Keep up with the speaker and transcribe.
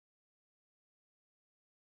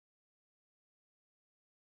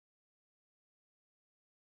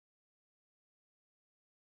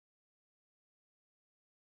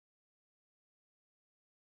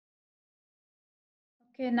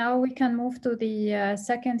Okay, now we can move to the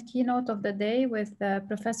second keynote of the day with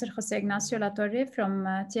Professor José Ignacio Latorre from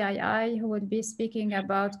TII, who will be speaking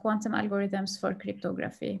about quantum algorithms for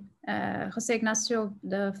cryptography. José Ignacio,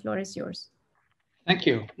 the floor is yours. Thank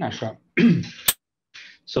you, Nashwa.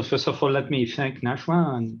 So first of all, let me thank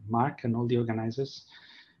Nashwa and Mark and all the organizers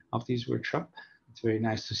of this workshop. It's very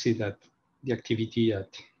nice to see that the activity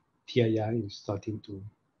at TII is starting to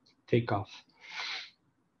take off.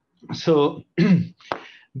 So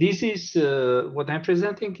this is what I'm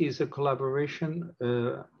presenting is a collaboration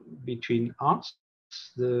between us,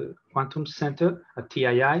 the Quantum Center at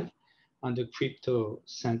TII, and the Crypto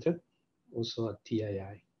Center, also at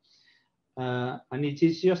TII. And it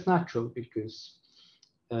is just natural because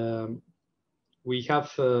we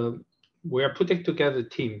are putting together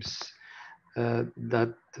teams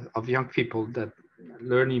of young people that are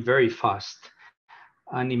learning very fast.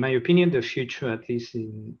 And in my opinion, the future, at least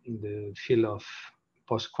in the field of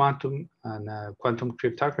post-quantum and quantum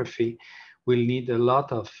cryptography, will need a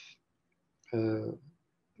lot of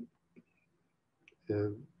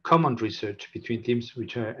common research between teams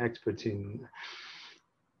which are experts in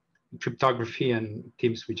cryptography and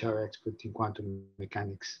teams which are experts in quantum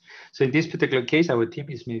mechanics. So in this particular case, our team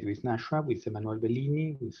is made with Nashwa, with Emmanuel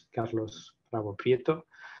Bellini, with Carlos Bravo Prieto,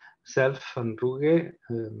 self and Ruge,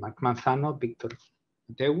 Marc Manzano, Victor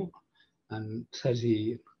Mateu, and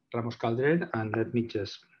Sergi Ramos Calderer. And let me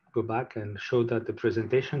just go back and show that the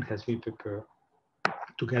presentation has been prepared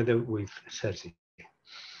together with Sergi.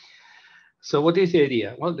 So what is the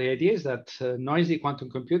idea? Well, the idea is that noisy quantum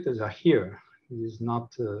computers are here. It is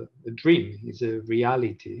not a dream, it's a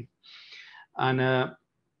reality. And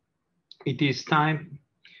it is time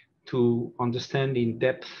to understand in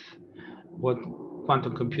depth what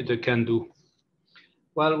quantum computer can do.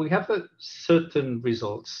 Well, we have certain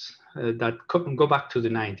results that go back to the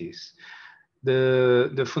 90s.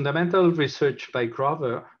 The fundamental research by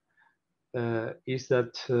Grover is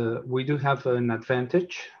that we do have an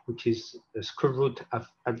advantage, which is a square root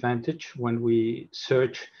advantage when we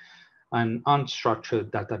search an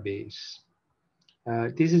unstructured database.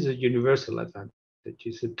 This is a universal advantage.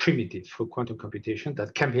 It's a primitive for quantum computation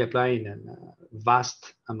that can be applied in a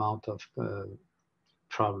vast amount of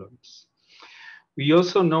problems. We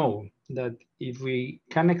also know that if we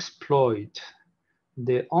can exploit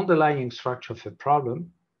the underlying structure of a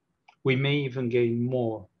problem, we may even gain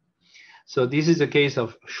more. So this is a case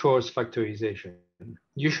of Shor's factorization.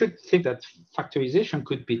 You should think that factorization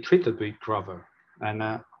could be treated with Grover.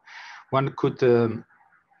 And one could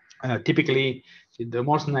typically, the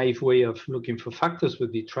most naive way of looking for factors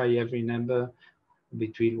would be try every number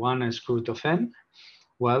between 1 and square root of n.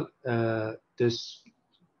 Well, this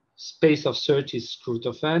space of search is square root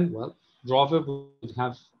of n. Well, Grover would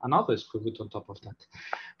have another square root on top of that.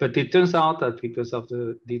 But it turns out that because of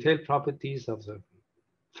the detailed properties of the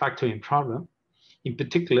factoring problem, in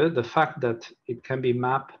particular, the fact that it can be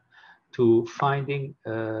mapped to finding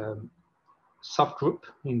a subgroup,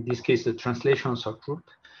 in this case, the translational subgroup,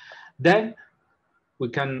 then we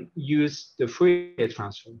can use the Fourier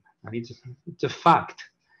transform. And it's a fact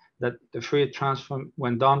that the Fourier transform,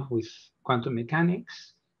 when done with quantum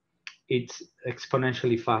mechanics, it's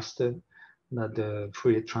exponentially faster than the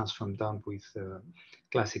Fourier transform done with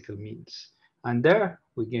classical means. And there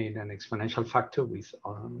we gain an exponential factor with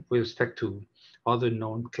respect to other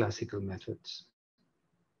known classical methods.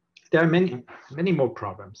 There are many more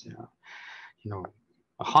problems,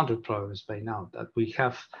 100 problems by now that we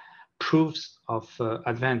have proofs of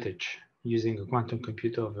advantage using a quantum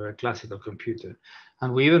computer over a classical computer.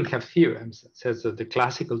 And we even have theorems that says that the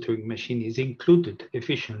classical Turing machine is included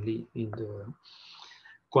efficiently in the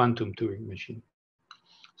quantum Turing machine.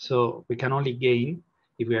 So we can only gain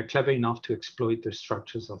if we are clever enough to exploit the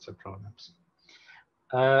structures of the problems.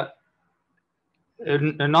 I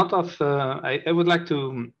would like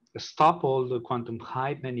to stop all the quantum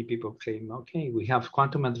hype. Many people claim, okay, we have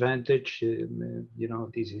quantum advantage,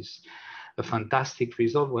 this is a fantastic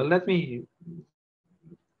result. Well, let me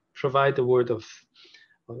provide a word of,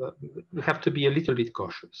 we have to be a little bit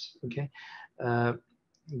cautious, okay?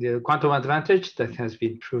 The quantum advantage that has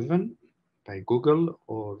been proven by Google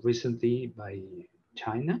or recently by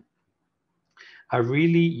China are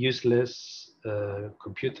really useless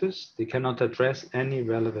computers. They cannot address any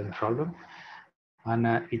relevant problem. And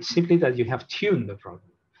it's simply that you have tuned the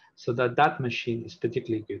problem so that that machine is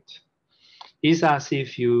particularly good. It's as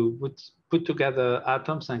if you would put together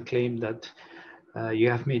atoms and claim that you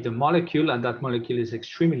have made a molecule and that molecule is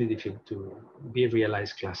extremely difficult to be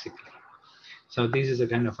realized classically. So this is a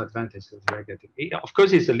kind of advantage that we are getting. Of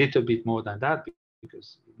course, it's a little bit more than that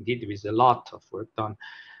because indeed there is a lot of work done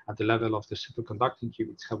at the level of the superconducting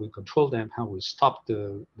qubits, how we control them, how we stop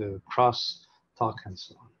the cross talk, and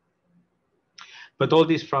so on. But all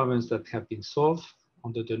these problems that have been solved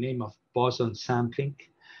under the name of boson sampling,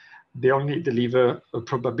 they only deliver a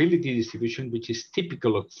probability distribution which is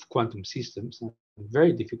typical of quantum systems and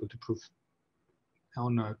very difficult to prove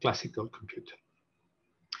on a classical computer.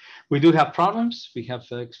 We do have problems. We have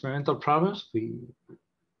experimental problems.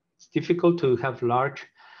 It's difficult to have large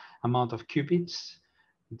amount of qubits.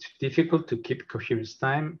 It's difficult to keep coherence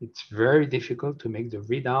time. It's very difficult to make the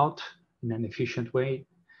readout in an efficient way.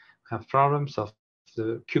 We have problems of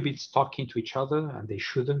the qubits talking to each other, and they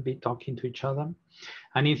shouldn't be talking to each other.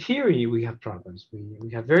 And in theory, we have problems.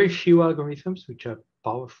 We have very few algorithms which are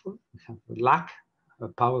powerful. We have a lack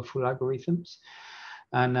of powerful algorithms.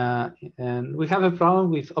 And we have a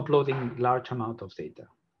problem with uploading large amount of data.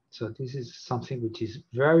 So this is something which is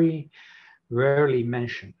very rarely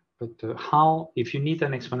mentioned. But how, if you need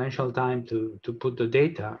an exponential time to put the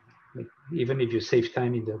data, even if you save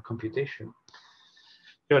time in the computation,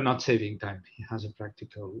 you're not saving time. It has a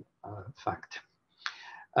practical fact.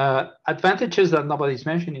 Advantages that nobody's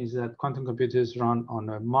mentioned is that quantum computers run on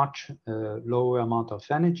a much lower amount of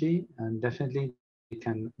energy, and definitely they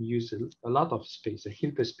can use a lot of space. The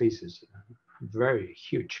Hilbert space is a very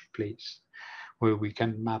huge place where we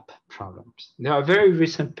can map problems. There are very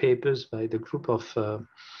recent papers by the group of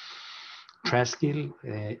Traskill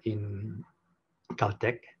in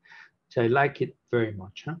Caltech. So I like it very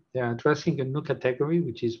much. They are addressing a new category,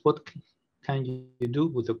 which is what can you do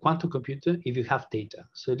with a quantum computer if you have data?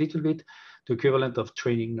 So a little bit the equivalent of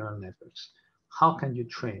training neural networks. How can you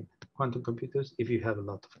train quantum computers if you have a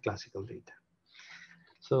lot of classical data?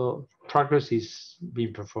 So progress is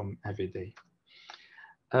being performed every day.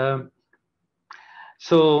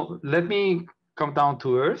 So let me come down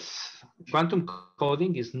to earth. Quantum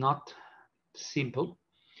coding is not simple.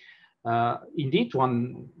 Indeed,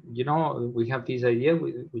 we have this idea,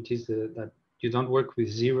 which is that you don't work with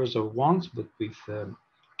zeros or ones, but with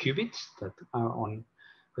qubits that are on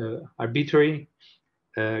arbitrary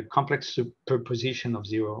complex superposition of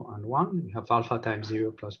 0 and 1. You have alpha times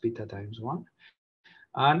 0 plus beta times 1.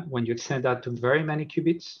 And when you extend that to very many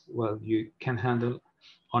qubits, well, you can handle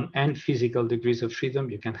on n physical degrees of freedom,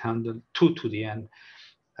 you can handle 2 to the n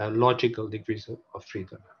logical degrees of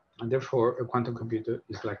freedom. And therefore, a quantum computer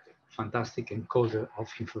is like a fantastic encoder of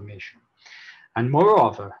information. And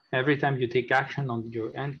moreover, every time you take action on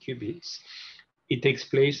your n qubits, it takes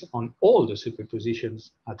place on all the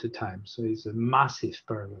superpositions at a time. So it's a massive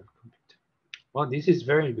parallel computer. Well, this is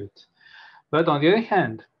very good. But on the other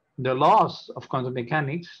hand, the laws of quantum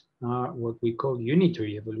mechanics are what we call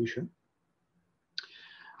unitary evolution.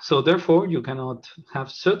 So therefore, you cannot have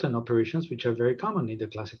certain operations which are very common in the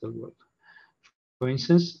classical world. For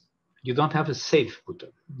instance, you don't have a safe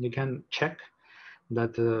button. You can check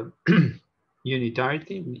that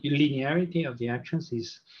linearity of the actions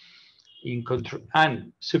is in control,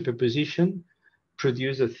 and superposition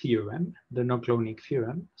produce a theorem, the no-cloning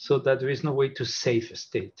theorem, so that there is no way to save a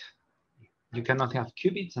state. You cannot have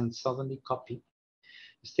qubits and suddenly copy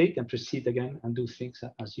the state and proceed again and do things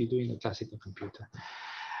as you do in a classical computer.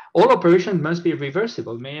 All operations must be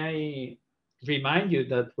reversible. May I remind you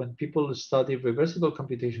that when people studied reversible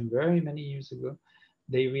computation very many years ago,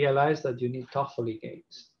 they realized that you need Toffoli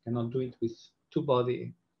gates. You cannot do it with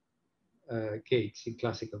two-body gates in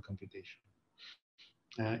classical computation.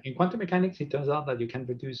 In quantum mechanics, it turns out that you can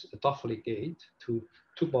reduce a Toffoli gate to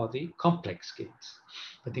two-body complex gates.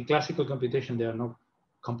 But in classical computation, there are no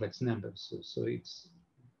complex numbers. So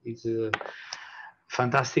it's a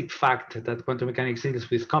fantastic fact that quantum mechanics deals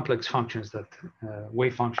with complex functions, that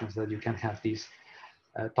wave functions, that you can have these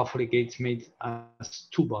Toffoli gates made as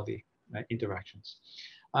two-body interactions.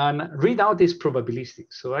 And readout is probabilistic.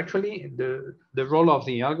 So actually, the role of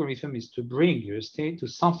the algorithm is to bring your state to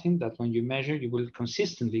something that when you measure, you will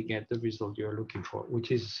consistently get the result you're looking for, which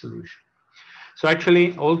is a solution. So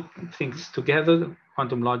actually, all things together,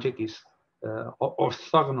 quantum logic is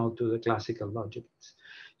orthogonal to the classical logic.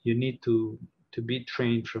 You need to be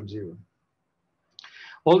trained from zero.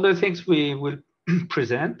 All the things we will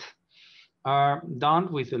present are done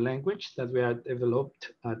with a language that we have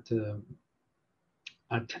developed at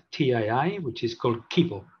TII, which is called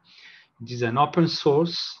Kibo. It is an open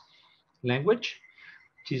source language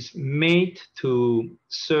which is made to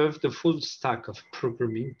serve the full stack of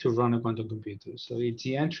programming to run a quantum computer. So it's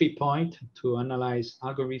the entry point to analyze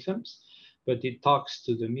algorithms, but it talks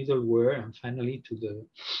to the middleware and finally to the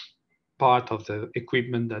part of the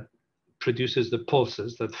equipment that produces the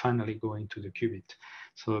pulses that finally go into the qubit.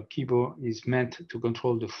 So Kibo is meant to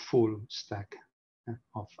control the full stack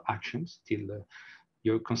of actions till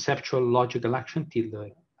your conceptual logical action till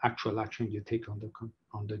the actual action you take on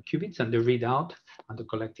the qubits, and the readout and the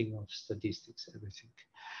collecting of statistics, everything.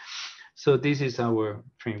 So this is our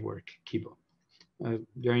framework, Kibo.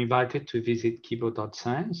 You're invited to visit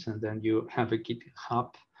kibo.science, and then you have a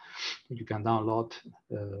GitHub. You can download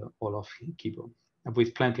all of Kibo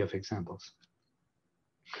with plenty of examples.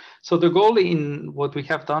 So the goal in what we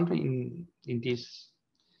have done in this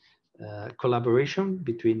collaboration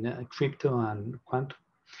between crypto and quantum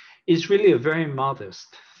is really a very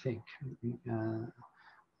modest thing.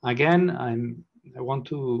 Again, I want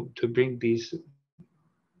to bring this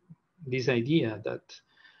idea that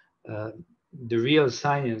the real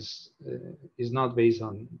science is not based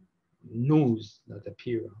on news that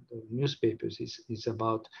appear on the newspapers. Is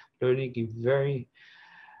about learning in very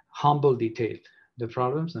humble detail the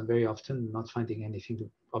problems, and very often not finding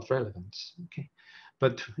anything of relevance. Okay,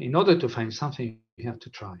 but in order to find something, you have to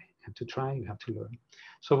try. You have to try. You have to learn.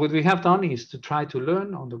 So what we have done is to try to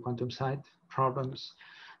learn on the quantum side problems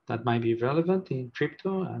that might be relevant in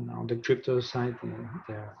crypto, and on the crypto side,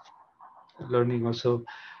 they're learning also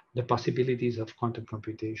the possibilities of quantum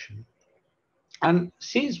computation. And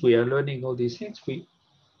since we are learning all these things, we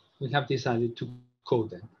have decided to code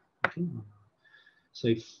them. Okay?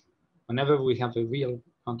 So whenever we have a real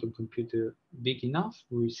quantum computer big enough,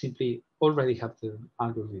 we simply already have the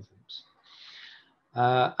algorithms.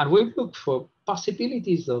 And we look for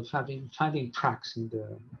possibilities of finding cracks in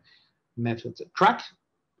the methods. Cracks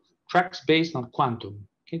based on quantum,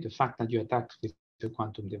 okay? The fact that you attack with a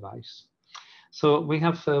quantum device. So we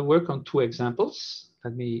have worked on two examples.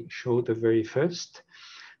 Let me show the very first.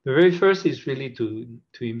 The very first is really to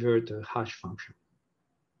invert a hash function.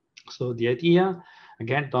 So the idea,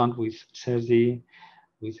 again, done with Sergi,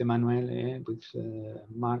 with Emanuele, with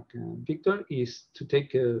Mark and Victor, is to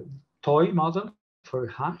take a toy model for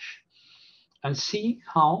a hash and see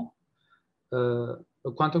how a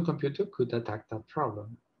quantum computer could attack that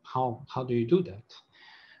problem. How do you do that?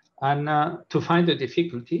 And to find the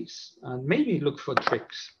difficulties and maybe look for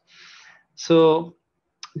tricks. So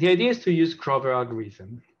the idea is to use Grover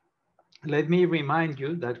algorithm. Let me remind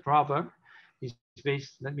you that Grover is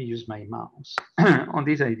based, let me use my mouse, on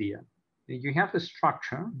this idea. You have a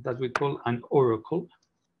structure that we call an oracle.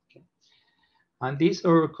 Okay. And this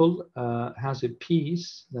oracle has a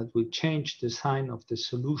piece that will change the sign of the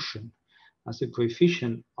solution as a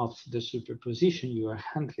coefficient of the superposition you are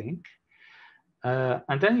handling.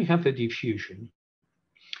 And then you have a diffusion.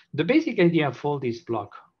 The basic idea of all this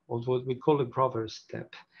block, of what we call a Grover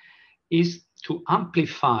step, is to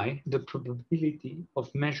amplify the probability of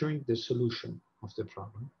measuring the solution of the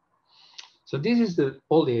problem. So this is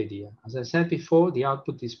all the idea. As I said before, the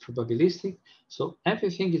output is probabilistic. So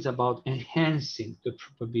everything is about enhancing the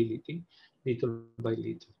probability little by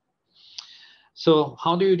little. So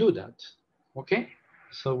how do you do that? Okay,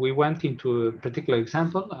 so we went into a particular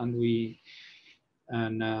example, and we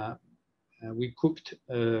cooked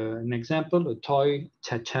an example, a toy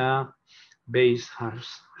cha-cha based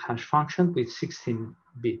hash function with 16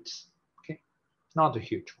 bits. Okay, not a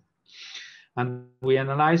huge one. And we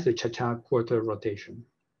analyzed the cha-cha quarter rotation.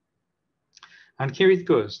 And here it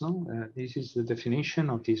goes. No, this is the definition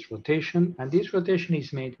of this rotation, and this rotation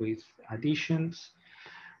is made with additions,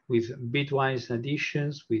 with bitwise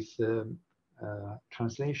additions, with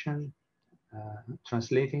translation,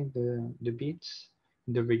 translating the bits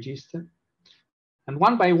in the register. And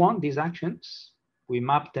one by one, these actions, we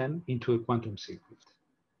map them into a quantum secret.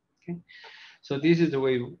 Okay, so this is the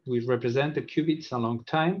way we represent the qubits along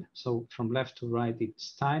time. So from left to right,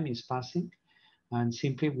 its time is passing. And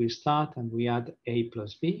simply we start and we add A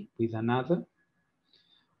plus B with another.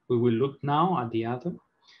 We will look now at the other.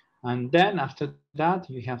 And then after that,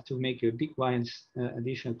 you have to make a bitwise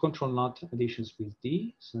addition, control knot additions with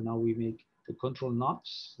D. So now we make the control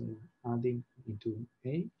knots, adding into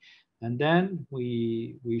A. And then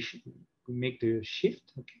we make the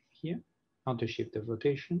shift, okay, here, counter shift the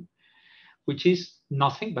rotation, which is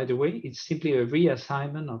nothing, by the way. It's simply a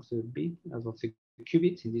reassignment of the bit, of the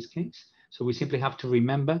qubits in this case. So we simply have to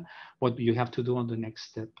remember what you have to do on the next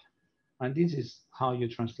step. And this is how you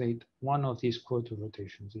translate one of these quarter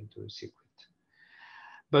rotations into a secret.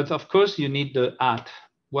 But of course, you need the add.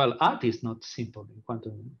 Well, add is not simple in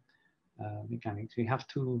quantum mechanics. We have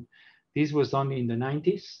to, this was done in the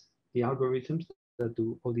 90s, the algorithms that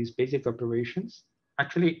do all these basic operations.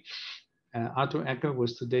 Actually, Arthur Ecker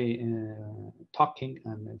was today talking,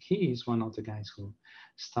 and he is one of the guys who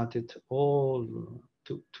started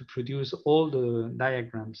to produce all the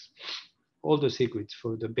diagrams, all the secrets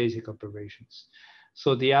for the basic operations.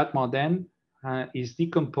 So the add modem is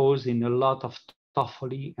decomposed in a lot of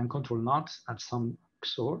Toffoli and control knots at some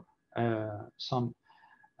XOR, some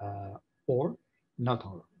OR, not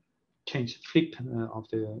OR, change flip of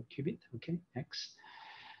the qubit, okay, X.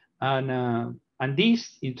 And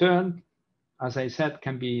these, in turn, as I said,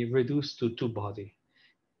 can be reduced to two-body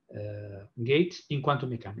gates in quantum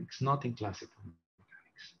mechanics, not in classical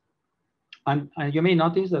mechanics. And you may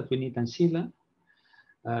notice that we need ancilla.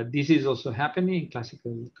 This is also happening in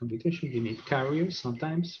classical computation. You need carriers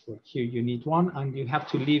sometimes, but here you need one, and you have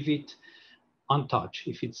to leave it untouched.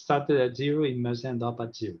 If it started at 0, it must end up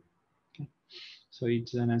at 0. Okay? So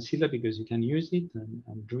it's an ancilla because you can use it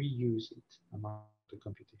and reuse it among the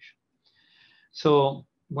computation. So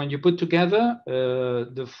when you put together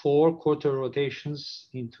the 4 quarter rotations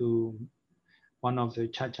into one of the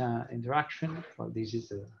cha-cha interaction, well, this is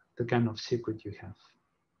the kind of circuit you have.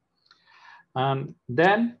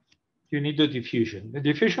 Then you need the diffusion. The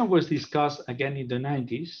diffusion was discussed again in the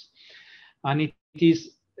 90s, and it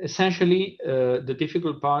is essentially the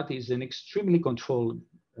difficult part is an extremely controlled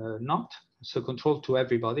knot, so controlled to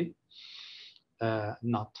everybody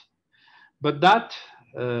knot. But that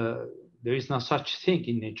there is no such thing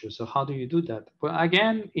in nature. So how do you do that? Well,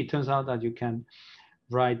 again, it turns out that you can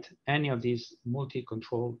write any of these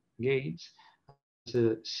multi-control gates as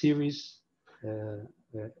a series,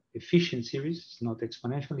 efficient series. It's not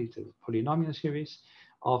exponential, it's a polynomial series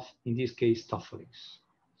of, in this case, Toffolies.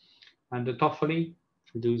 And the Toffoli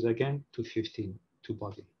reduces again to 15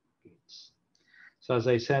 two-body gates. So as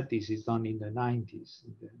I said, this is done in the 90s,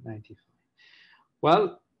 in the 95.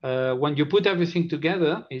 Well, when you put everything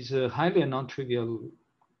together, it's a highly non-trivial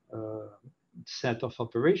set of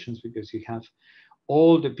operations because you have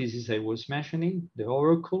all the pieces I was mentioning, the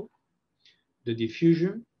oracle, the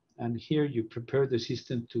diffusion, and here you prepare the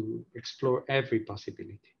system to explore every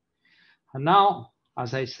possibility. And now,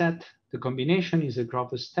 as I said, the combination is a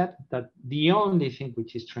Grover step that the only thing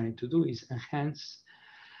which is trying to do is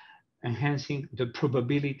enhancing the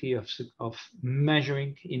probability of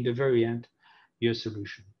measuring in the very end your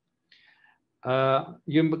solution.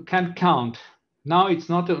 You can count. Now it's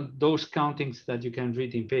not those countings that you can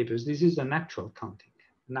read in papers. This is a natural counting,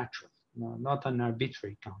 natural, no, not an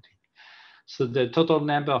arbitrary counting. So the total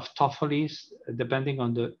number of Toffolies, depending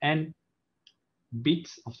on the n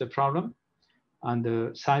bits of the problem and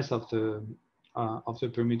the size of the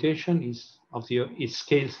permutation it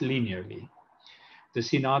scales linearly. The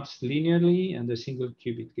C-naughts linearly and the single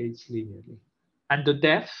qubit gates linearly. And the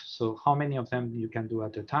depth, so how many of them you can do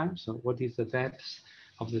at a time. So what is the depth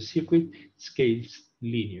of the circuit? Scales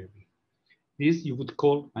linearly. This you would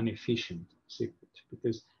call an efficient circuit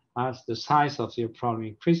because as the size of your problem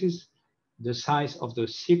increases, the size of the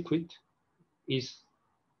circuit is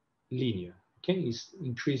linear. Okay, it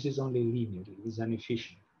increases only linearly. It's an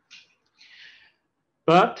efficient.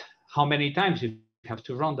 But how many times you have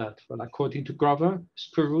to run that? Well, according to Grover,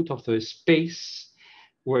 square root of the space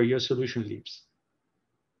where your solution lives.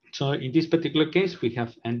 So in this particular case, we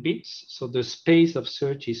have n bits. So the space of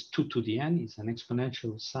search is 2 to the n. It's an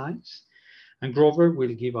exponential size. And Grover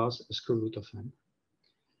will give us a square root of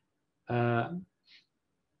n.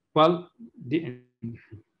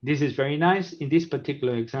 This is very nice. In this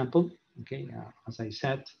particular example, okay, as I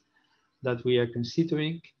said, that we are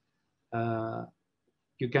considering,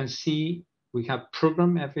 you can see we have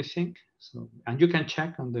programmed everything. So, and you can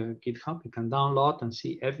check on the GitHub. You can download and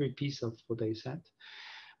see every piece of what I said.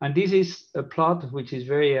 And this is a plot which is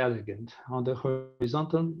very elegant. On the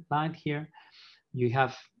horizontal line here, you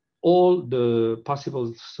have all the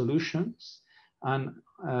possible solutions, and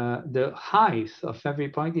the height of every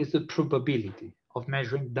point is the probability of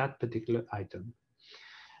measuring that particular item.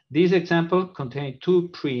 This example contains 2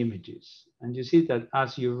 pre-images, and you see that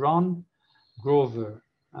as you run Grover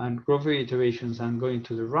and Grover iterations and going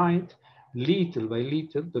to the right, little by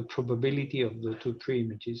little, the probability of the 2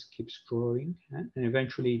 pre-images keeps growing, and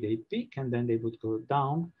eventually they peak, and then they would go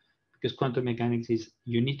down because quantum mechanics is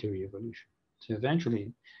unitary evolution. So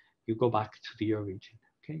eventually, you go back to the origin.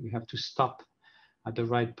 Okay, you have to stop at the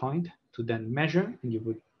right point to then measure, and you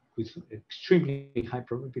would, with extremely high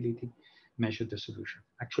probability, measure the solution.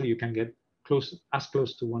 Actually, you can get as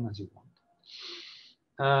close to 1 as you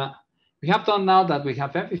want. We have done now that we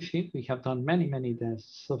have everything. We have done many, many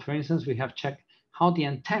tests. So for instance, we have checked how the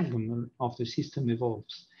entanglement of the system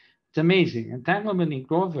evolves. It's amazing. Entanglement in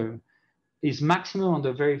Grover is maximum on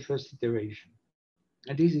the very first iteration.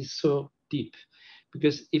 And this is so deep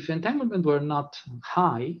because if entanglement were not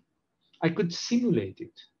high, I could simulate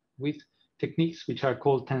it with techniques which are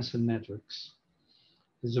called tensor networks.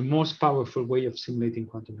 It's the most powerful way of simulating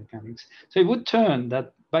quantum mechanics. So it would turn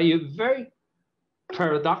that by a very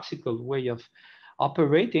paradoxical way of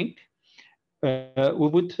operating, we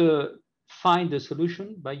would find the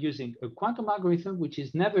solution by using a quantum algorithm, which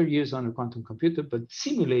is never used on a quantum computer, but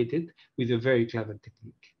simulated with a very clever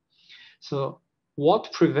technique. So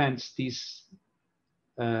what prevents this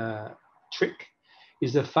trick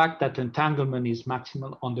is the fact that entanglement is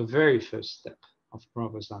maximal on the very first step of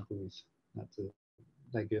Grover's algorithm. That's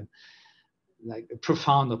like a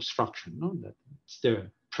profound obstruction, no? That it's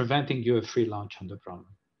there, preventing you a free lunch on the problem.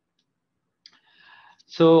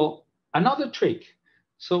 So another trick.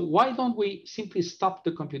 So why don't we simply stop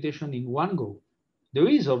the computation in one go? There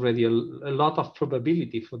is already a lot of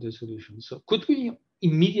probability for the solution. So could we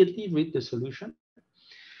immediately read the solution?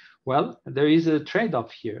 Well, there is a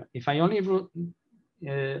trade-off here. If I only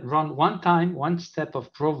run one step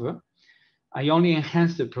of Grover, I only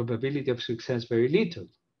enhance the probability of success very little.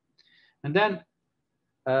 And then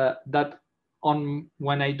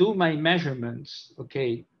when I do my measurements,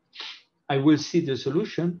 okay, I will see the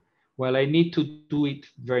solution. Well, I need to do it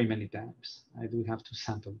very many times. I do have to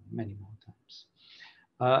sample many more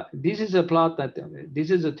times. This is a plot this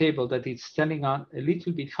is a table that is telling us a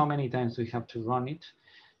little bit how many times we have to run it,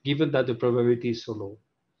 given that the probability is so low.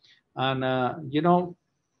 And you know,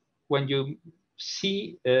 when you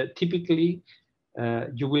see typically,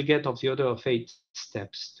 you will get of the order of 8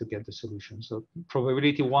 steps to get the solution. So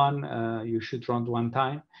probability 1, you should run 1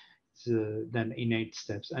 time, then in 8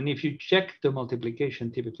 steps. And if you check the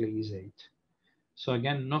multiplication, typically is 8. So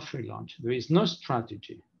again, no free lunch. There is no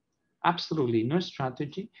strategy, absolutely no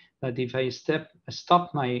strategy that if I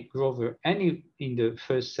stop my Grover in the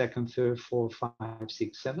first, second, third, 4, 5,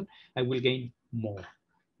 6, 7, I will gain more.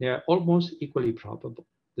 They are almost equally probable.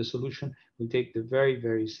 The solution will take the very,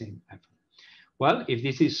 very same effort. Well, if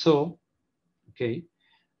this is so, okay,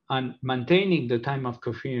 and maintaining the time of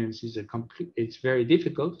coherence is it's very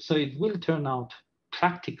difficult. So it will turn out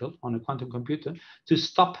practical on a quantum computer to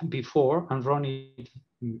stop before and run it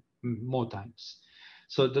more times.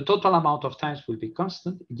 So the total amount of times will be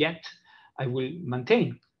constant, yet I will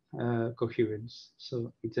maintain coherence.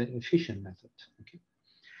 So it's an efficient method. Okay.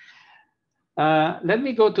 Let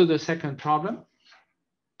me go to the second problem.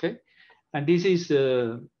 Okay, and this is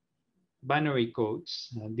binary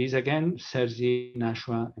codes. These again, Sergi,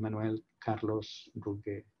 Nashua, Emmanuel, Carlos,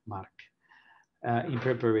 Ruge, Mark, in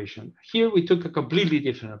preparation. Here we took a completely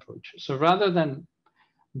different approach. So rather than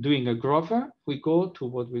doing a Grover, we go to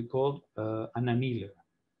what we call an annealer.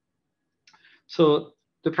 So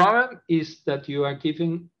the problem is that you are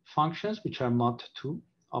giving functions which are mod 2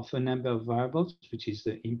 of a number of variables, which is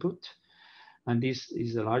the input. And this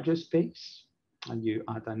is a larger space, and you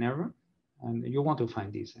add an error, and you want to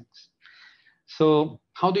find these x. So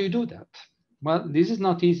how do you do that? Well, this is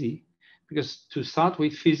not easy, because to start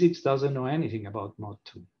with, physics doesn't know anything about mod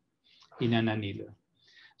 2 in an annealer.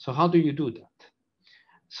 So how do you do that?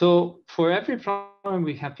 So for every problem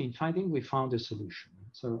we have been finding, we found a solution.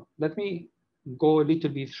 So let me go a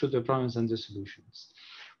little bit through the problems and the solutions.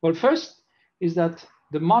 Well, first is that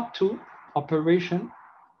the mod 2 operation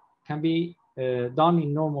can be done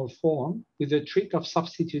in normal form with the trick of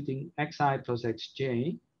substituting xi plus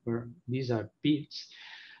xj, where these are bits,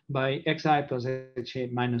 by xi plus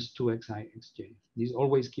xj minus 2xi xj. This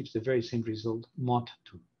always gives the very same result, mod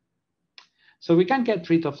 2. So we can get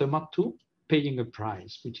rid of the mod 2 paying a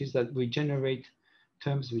price, which is that we generate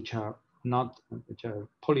terms which are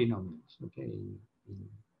polynomials, okay,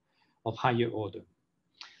 of higher order.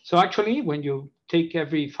 So actually, when you take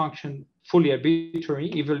every function fully arbitrary,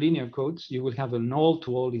 even linear codes, you will have an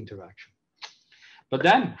all-to-all interaction. But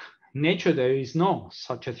then, nature, there is no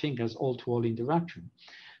such a thing as all-to-all interaction.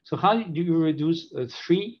 So how do you reduce a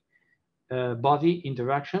 3-body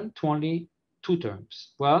interaction to only 2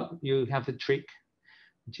 terms? Well, you have a trick,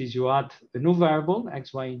 which is you add a new variable,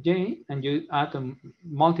 x, y, j, and you add a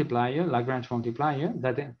multiplier, Lagrange multiplier,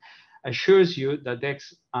 that assures you that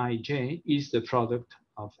xij is the product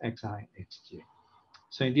of xi, xj.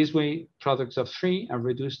 So in this way, products of 3 are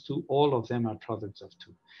reduced to all of them are products of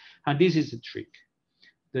 2. And this is a trick.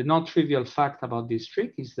 The non-trivial fact about this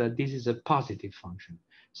trick is that this is a positive function.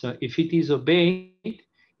 So if it is obeyed,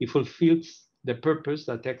 it fulfills the purpose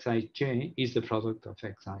that xij is the product of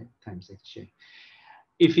xi times xj.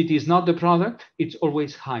 If it is not the product, it's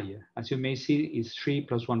always higher. As you may see, it's 3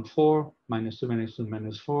 plus 1, 4, minus 2, minus 2,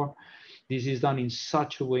 minus 4. This is done in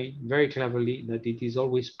such a way, very cleverly, that it is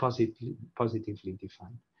always positively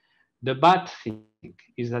defined. The bad thing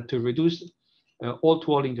is that to reduce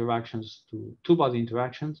all-to-all interactions to 2-body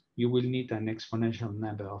interactions, you will need an exponential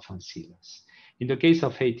number of ancillas. In the case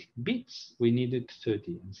of 8 bits, we needed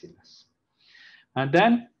 30 ancillas. And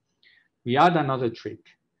then we add another trick.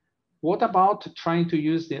 what about trying to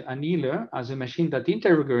use the annealer as a machine that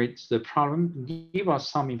interrogates the problem, give us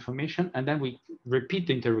some information, and then we repeat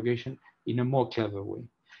the interrogation in a more clever way?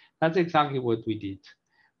 That's exactly what we did.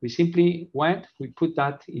 We simply went, we put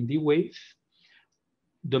that in D-Wave.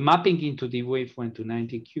 The mapping into D-Wave went to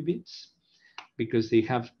 90 qubits because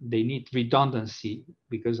they need redundancy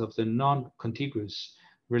because of the non-contiguous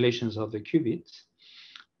relations of the qubits.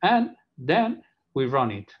 And then we run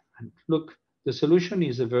it. And look, the solution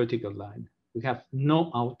is a vertical line. We have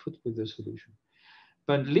no output with the solution.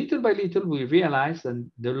 But little by little, we realized that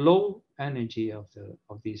the low energy of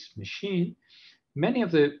this machine, many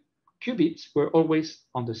of the qubits were always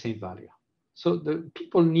on the same value. So the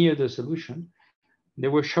people near the solution, they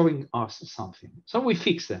were showing us something. So we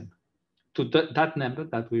fixed them to that number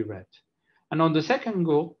that we read. And on the second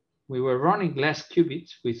go, we were running less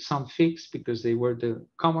qubits with some fix because they were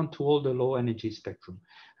common to all the low energy spectrum.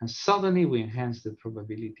 And suddenly we enhanced the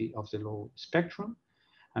probability of the low spectrum.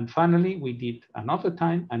 And finally, we did another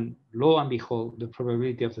time, and lo and behold, the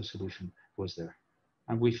probability of the solution was there.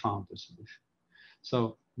 And we found the solution.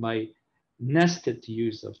 So by nested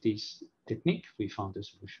use of this technique, we found the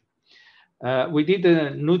solution. We did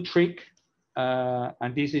a new trick,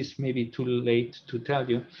 and this is maybe too late to tell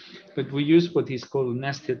you, but we use what is called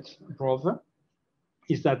nested grover.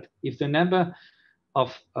 Is that if the number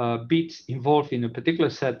of bits involved in a particular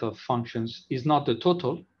set of functions is not the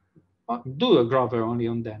total, do a grover only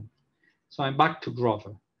on them. So I'm back to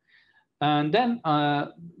grover. And then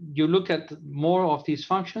you look at more of these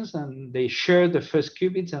functions and they share the first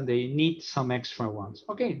qubits and they need some extra ones.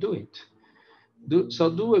 Okay, do it.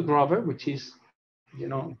 Do a grover, which is,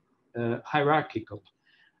 hierarchical.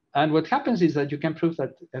 And what happens is that you can prove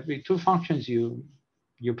that every 2 functions you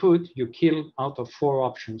put, you kill out of 4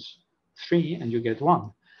 options 3 and you get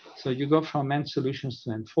 1. So you go from n solutions to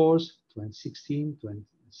n4s, to n16, to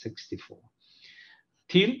n64.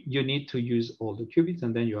 Till you need to use all the qubits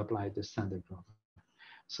and then you apply the standard grover.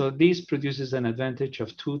 So this produces an advantage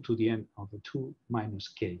of 2 to the n over 2 minus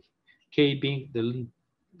k. K being the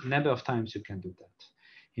number of times you can do that.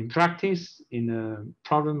 In practice, in a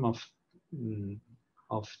problem of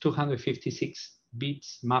 256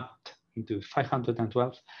 bits mapped into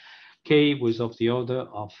 512, k was of the order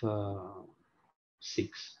of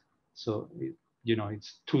 6. So,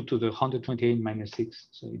 it's 2 to the 128 minus 6.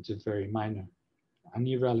 So it's a very minor and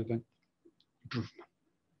irrelevant improvement.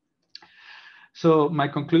 So my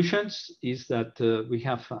conclusions is that we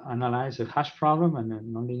have analyzed a hash problem and a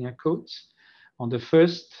nonlinear codes. On the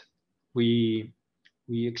first, we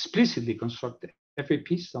explicitly construct every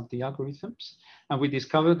piece of the algorithms, and we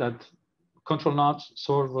discovered that control knots,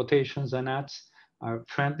 sword rotations, and adds are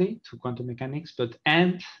friendly to quantum mechanics, but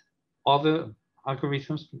and other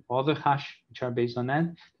algorithms, other hash which are based on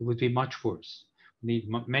n, it would be much worse. We need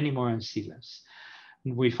many more and sealers.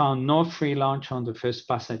 We found no free lunch on the first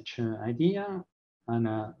passage idea,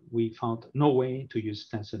 and we found no way to use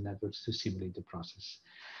tensor networks to simulate the process.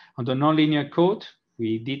 On the nonlinear code,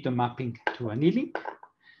 we did the mapping to annealing,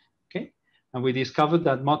 okay? And we discovered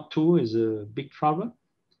that mod2 is a big problem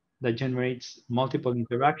that generates multiple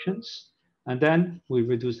interactions, and then we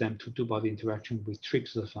reduce them to 2-body interaction with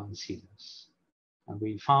tricks of unsealers. And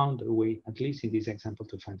we found a way, at least in this example,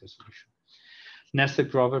 to find a solution. Nested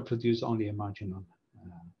grover produced only a marginal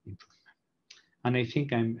improvement. And I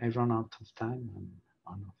think I've run out of time and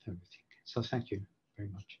on everything. So thank you very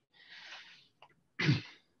much.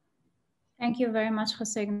 Thank you very much,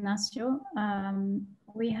 José Ignacio.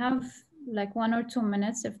 We have like 1 or 2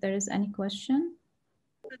 minutes if there is any question.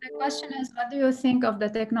 So the question is, what do you think of the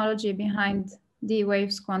technology behind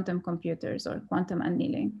D-Wave's quantum computers or quantum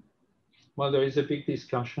annealing? Well, there is a big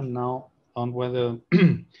discussion now on whether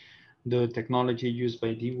the technology used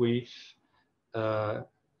by D-Wave can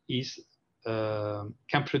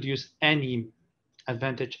produce any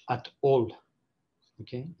advantage at all.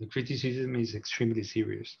 Okay, the criticism is extremely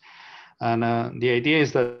serious. And the idea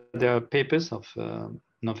is that there are papers of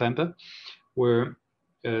November where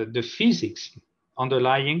the physics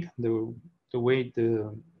underlying the way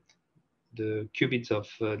the qubits of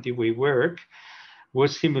D-Wave work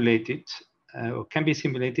was simulated or can be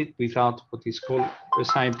simulated without what is called a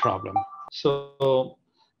sign problem. So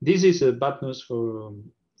this is a bad news for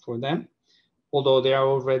them, although there are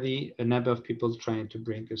already a number of people trying to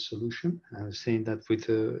bring a solution, saying that with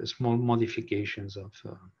small modifications of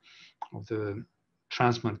the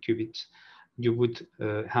transmont qubits, you would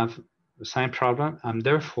have a sign problem and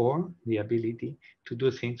therefore the ability to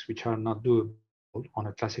do things which are not doable on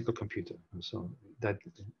a classical computer, so that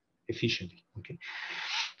efficiently. Okay,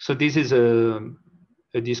 so this is a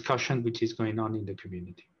discussion which is going on in the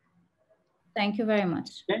community. Thank you very much.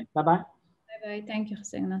 Okay, bye-bye. Bye-bye. Thank you,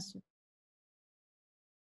 José Ignacio.